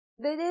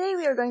Today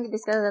we are going to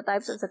discuss the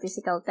types of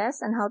statistical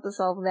tests and how to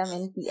solve them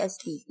in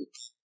PSPP.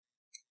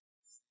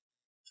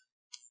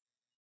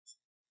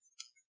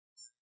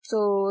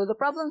 So the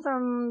problems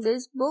from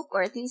this book,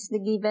 or at least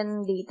the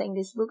given data in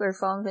this book, are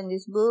found in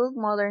this book,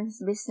 Modern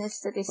Business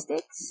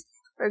Statistics.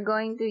 We're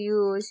going to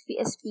use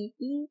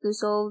PSPP to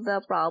solve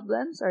the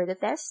problems or the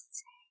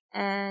tests,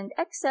 and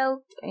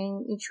Excel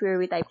in each where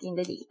we type in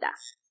the data.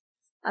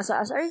 So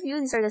as a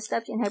review, these are the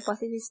steps in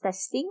hypothesis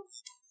testing.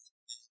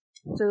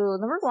 So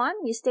number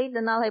 1, you state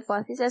the null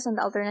hypothesis and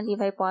the alternative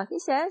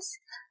hypothesis.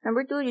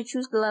 Number 2, you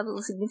choose the level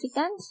of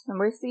significance.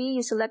 Number 3,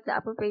 you select the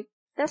appropriate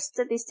test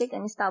statistic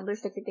and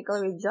establish the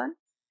critical region.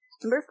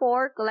 Number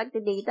 4, collect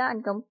the data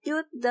and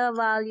compute the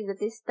value of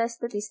the test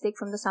statistic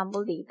from the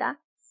sample data.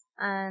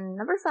 And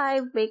number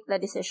 5, make the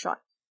decision.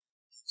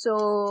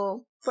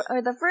 So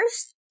for the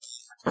first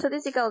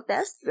statistical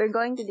test, we're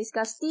going to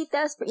discuss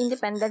t-test for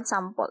independent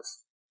samples.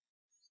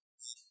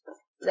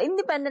 The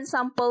independent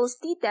samples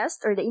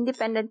t-test, or the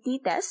independent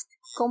t-test,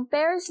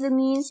 compares the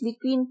means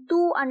between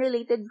two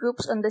unrelated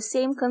groups on the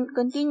same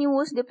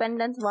continuous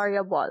dependent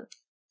variable.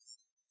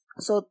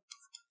 So,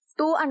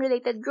 two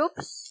unrelated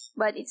groups,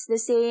 but it's the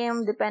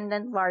same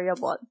dependent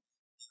variable.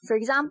 For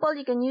example,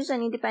 you can use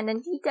an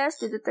independent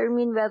t-test to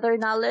determine whether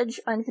knowledge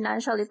on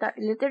financial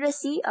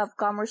literacy of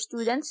commerce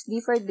students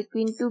differed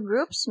between two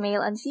groups,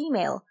 male and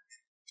female.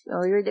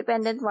 So your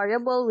dependent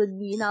variable would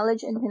be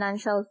knowledge and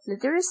financial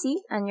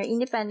literacy, and your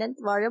independent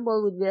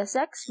variable would be the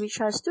sex, which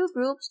has two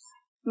groups,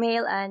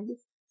 male and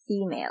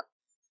female.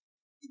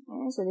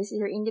 Okay, so this is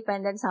your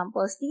independent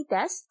samples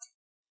t-test.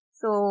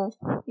 So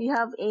you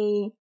have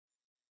a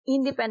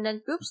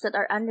independent groups that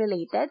are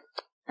unrelated,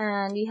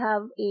 and you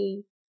have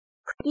a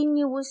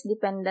continuous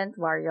dependent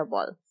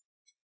variable.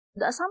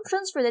 The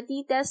assumptions for the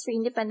t-test for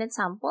independent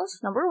samples: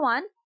 number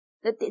 1,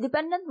 the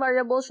dependent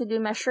variable should be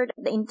measured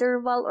at the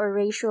interval or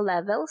ratio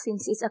level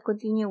since it's a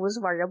continuous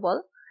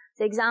variable.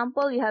 For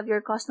example, you have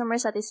your customer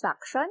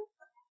satisfaction,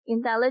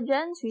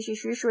 intelligence, which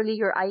is usually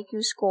your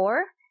IQ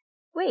score,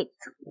 weight,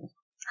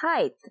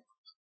 height.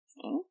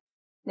 Okay.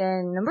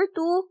 Then number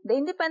 2, the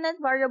independent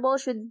variable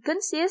should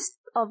consist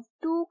of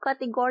two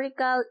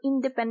categorical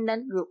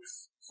independent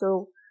groups.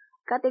 So,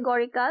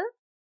 categorical,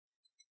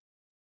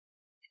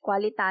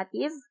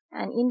 qualitative,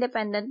 and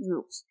independent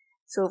groups.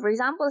 So, for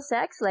example,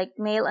 sex, like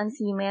male and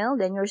female,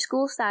 then your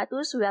school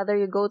status, whether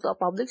you go to a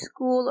public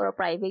school or a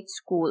private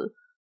school.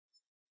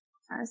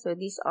 So,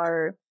 these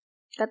are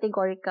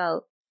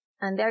categorical,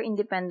 and they're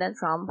independent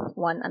from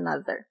one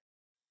another.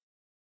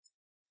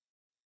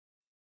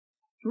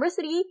 Number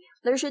 3,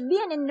 there should be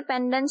an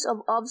independence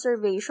of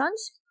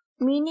observations,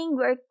 meaning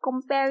we're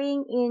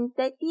comparing in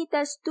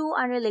t-test two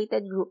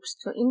unrelated groups.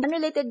 So,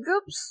 unrelated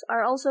groups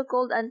are also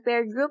called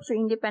unpaired groups or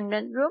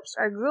independent groups,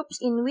 are groups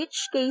in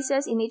which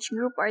cases in each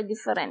group are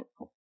different.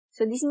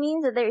 So, this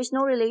means that there is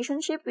no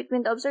relationship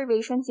between the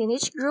observations in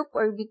each group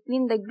or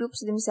between the groups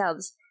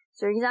themselves.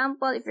 So, for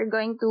example, if you're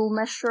going to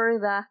measure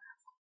the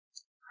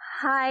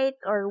height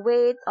or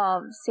weight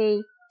of,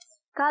 say,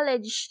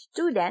 college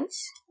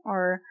students,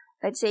 or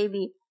let's say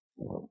the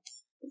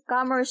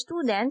commerce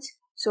students,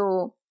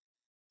 so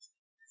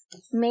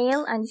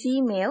male and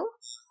female,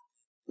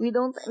 we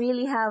don't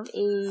really have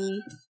a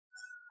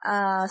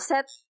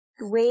set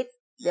weight,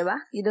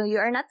 diba? You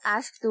are not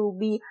asked to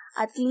be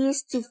at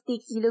least 50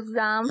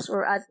 kilograms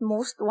or at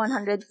most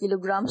 100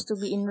 kilograms to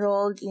be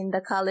enrolled in the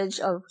College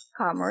of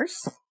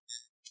Commerce.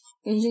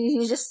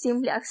 You just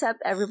simply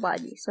accept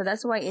everybody. So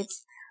that's why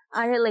it's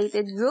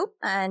unrelated group,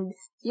 and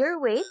your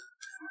weight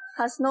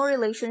has no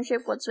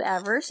relationship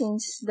whatsoever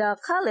since the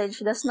college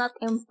does not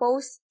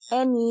impose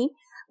any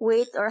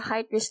weight or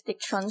height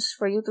restrictions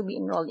for you to be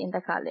enrolled in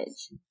the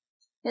college.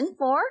 Then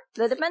 4,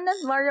 the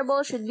dependent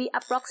variable should be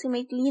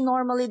approximately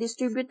normally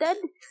distributed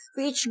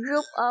for each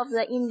group of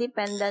the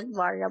independent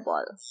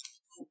variable.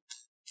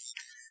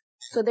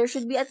 So there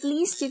should be at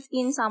least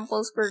 15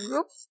 samples per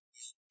group.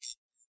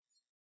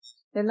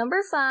 Then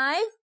number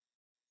 5,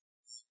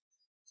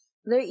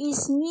 there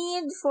is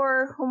need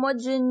for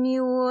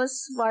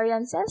homogeneous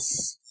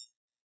variances.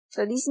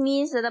 So this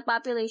means that the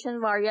population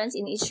variance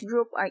in each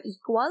group are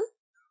equal.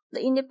 The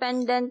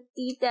independent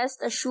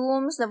t-test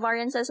assumes the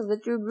variances of the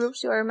two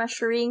groups you are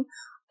measuring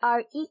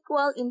are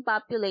equal in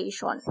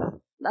population.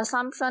 The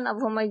assumption of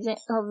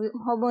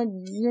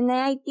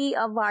homogeneity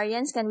of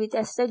variance can be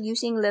tested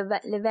using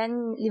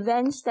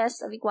Leven's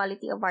test of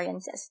equality of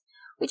variances,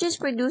 which is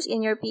produced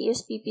in your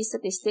PSPP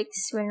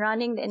statistics when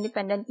running the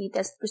independent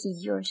t-test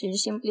procedure. So you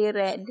simply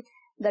read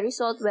the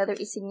result whether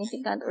it's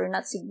significant or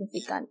not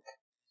significant.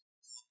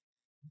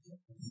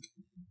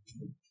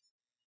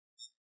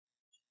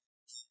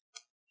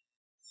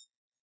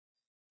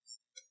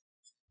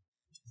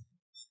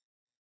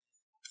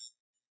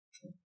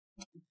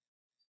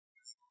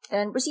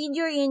 And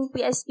procedure in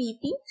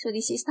PSPP. So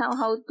this is now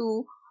how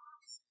to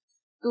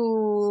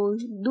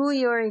do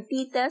your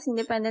t-test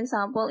independent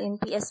sample in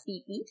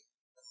PSPP.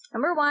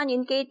 Number 1,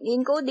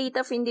 encode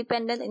data for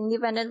independent and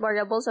independent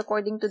variables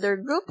according to their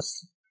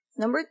groups.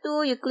 Number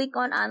 2, you click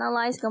on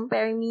Analyze,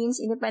 Compare Means,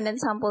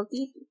 Independent Sample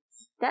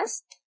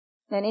t-test.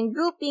 Then in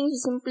grouping, you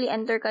simply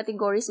enter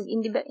categories of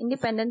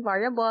independent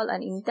variable,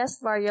 and in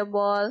test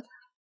variable,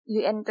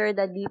 you enter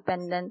the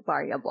dependent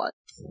variable.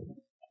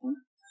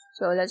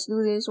 So let's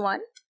do this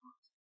one.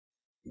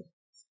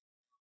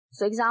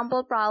 So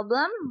example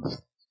problem.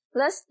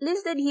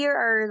 Listed here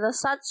are the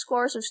SAT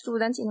scores of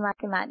students in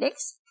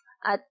mathematics.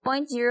 At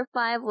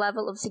 0.05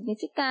 level of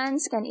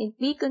significance, can it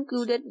be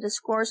concluded the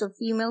scores of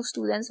female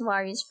students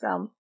varies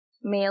from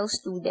male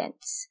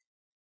students?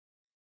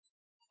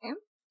 Okay.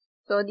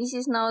 So this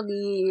is now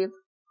the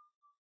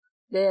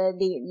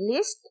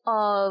list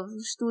of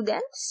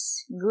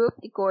students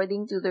grouped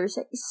according to their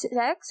sex.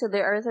 So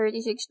there are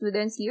 36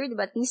 students here,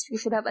 but at least you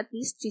should have at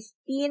least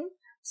 15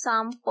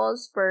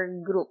 samples per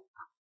group.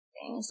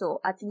 Okay, so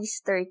at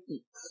least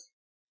 30.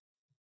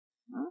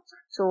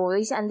 So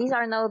these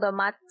are now the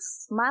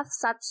math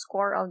SAT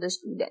score of the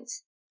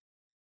students.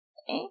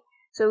 Okay,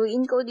 so we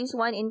encode this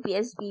one in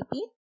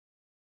PSPP.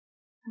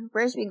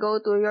 First, we go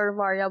to your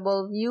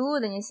variable view.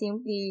 Then you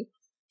simply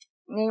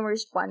name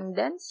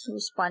respondents.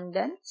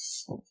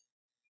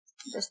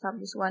 Just have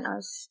this one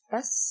as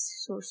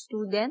S. So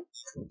student.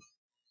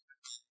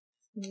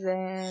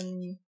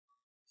 Then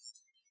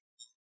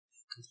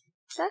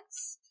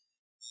sex.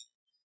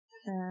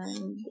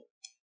 And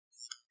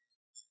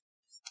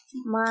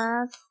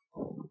math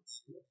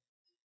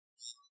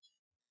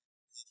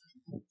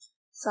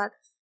SAT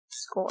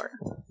score.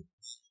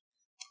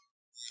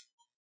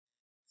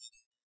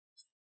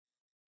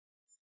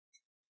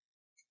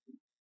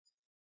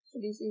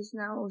 This is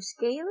now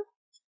scale,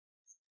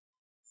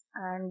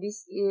 and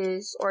this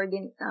is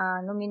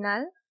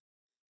nominal.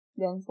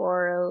 Then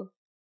for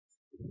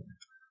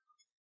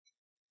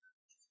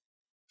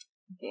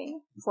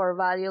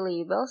value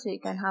label, so you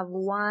can have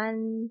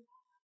 1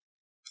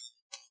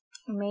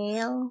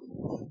 male,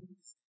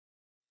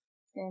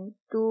 then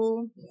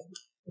 2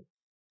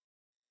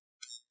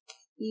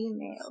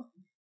 female.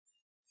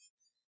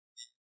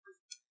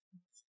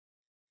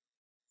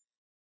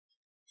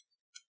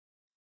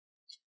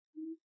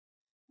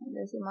 And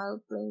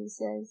decimal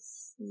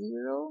places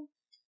 0.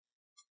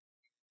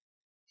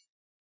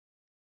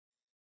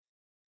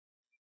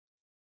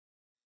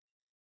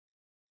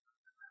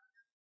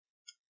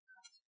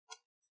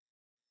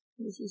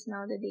 This is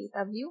now the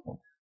data view.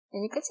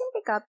 And you can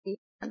simply copy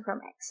it from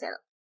Excel.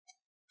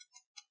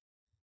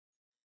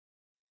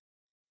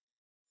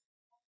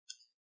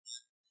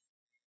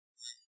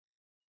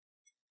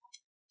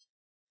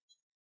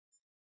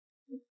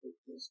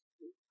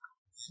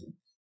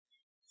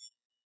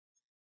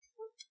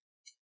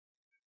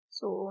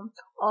 So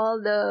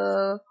all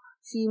the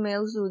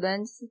female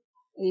students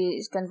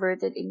is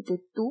converted into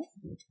 2.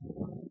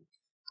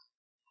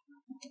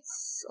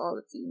 It's all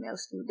the female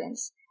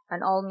students.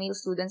 And all male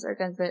students are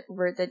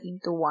converted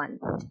into 1.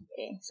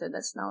 Okay, so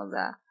that's now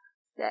the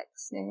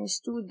text. Then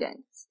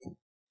students.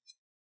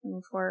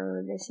 And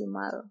for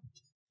decimal,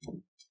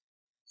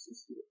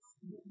 this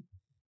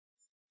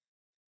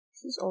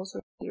is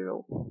also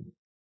 0.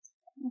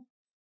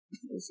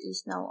 This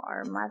is now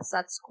our math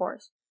SAT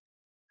scores.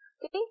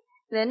 Okay,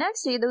 then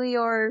next you do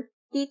your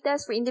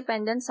t-test for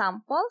independent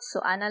samples.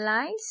 So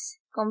analyze,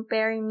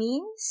 compare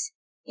means,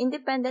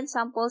 independent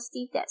samples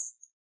t-test.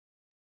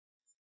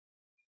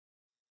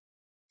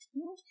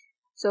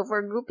 So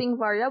for grouping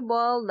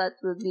variable, that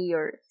will be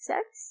your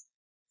sex.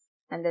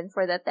 And then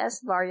for the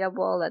test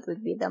variable, that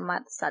would be the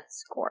math SAT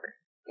score.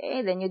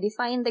 Okay, then you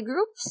define the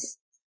groups.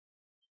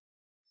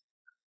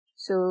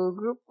 So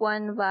group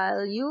 1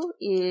 value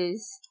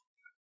is,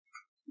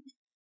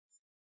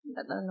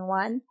 that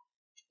one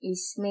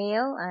is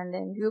male, and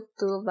then group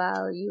 2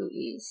 value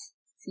is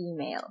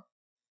female.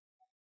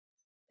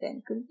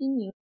 Then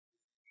continue.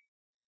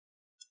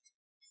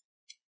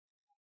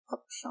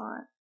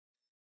 Option.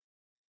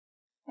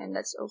 And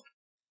that's okay.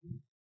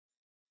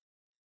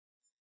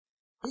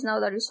 This is now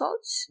the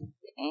results.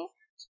 Okay.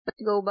 So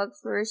let's go back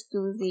first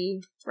to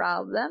the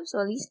problem. So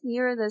list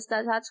here the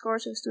SAT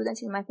scores of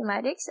students in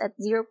mathematics at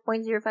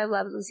 0.05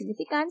 level of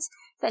significance.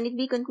 Can it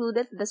be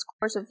concluded that the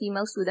scores of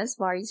female students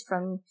varies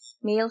from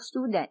male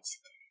students?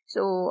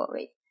 So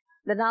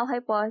the null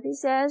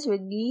hypothesis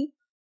would be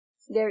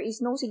there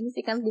is no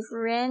significant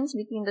difference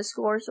between the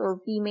scores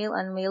of female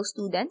and male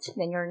students.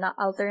 Then your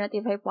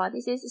alternative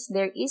hypothesis is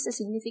there is a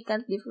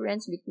significant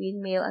difference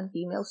between male and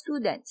female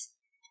students.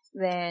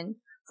 Then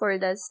for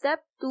the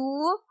step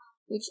 2,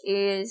 which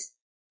is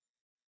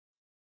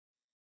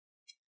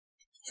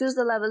choose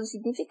the level of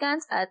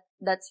significance at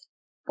that's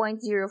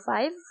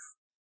 0.05.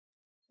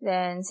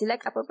 Then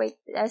select appropriate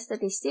test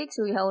statistics.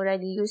 We have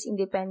already used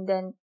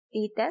independent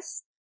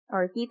t-test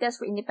or t-test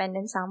for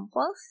independent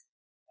samples.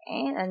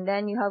 And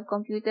then you have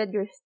computed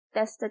your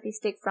test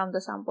statistic from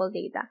the sample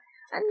data.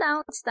 And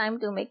now it's time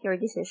to make your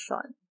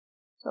decision.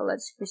 So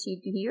let's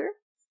proceed to here.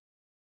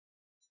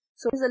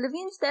 So the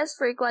Levene's test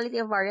for equality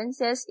of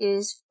variances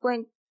is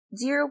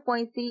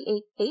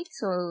 0.388.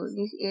 So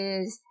this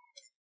is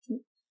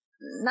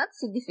not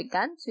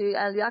significant. So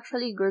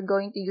we're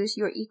going to use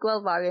your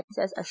equal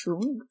variances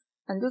assumed.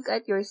 And look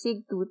at your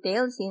sig2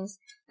 tail, since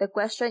the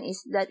question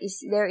is that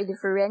is there a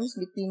difference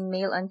between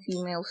male and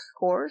female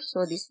scores.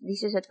 So this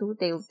is a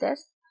two-tailed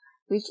test,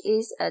 which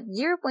is at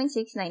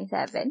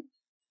 0.697.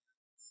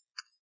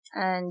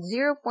 And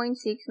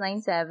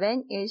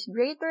 0.697 is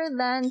greater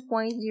than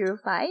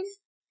 0.05.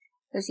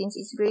 So since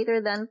it's greater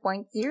than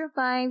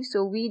 0.05,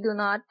 so we do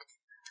not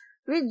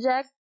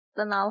reject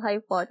the null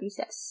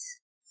hypothesis.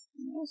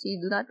 So you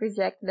do not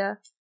reject the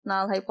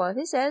null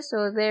hypothesis.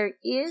 So there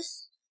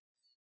is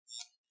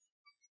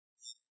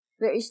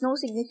no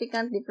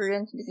significant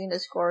difference between the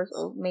scores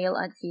of male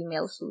and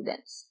female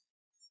students.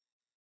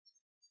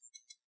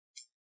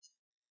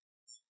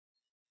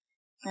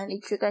 And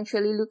if you can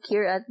actually look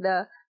here at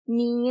the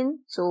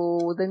mean,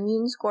 so the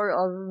mean score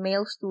of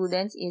male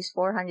students is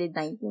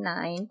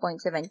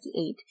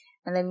 499.78,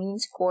 and the mean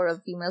score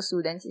of female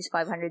students is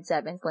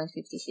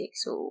 507.56,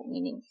 so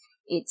meaning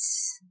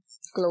it's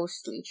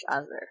close to each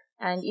other.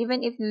 And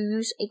even if you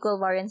use equal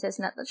variances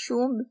not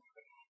assumed,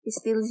 it's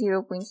still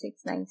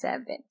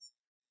 0.697.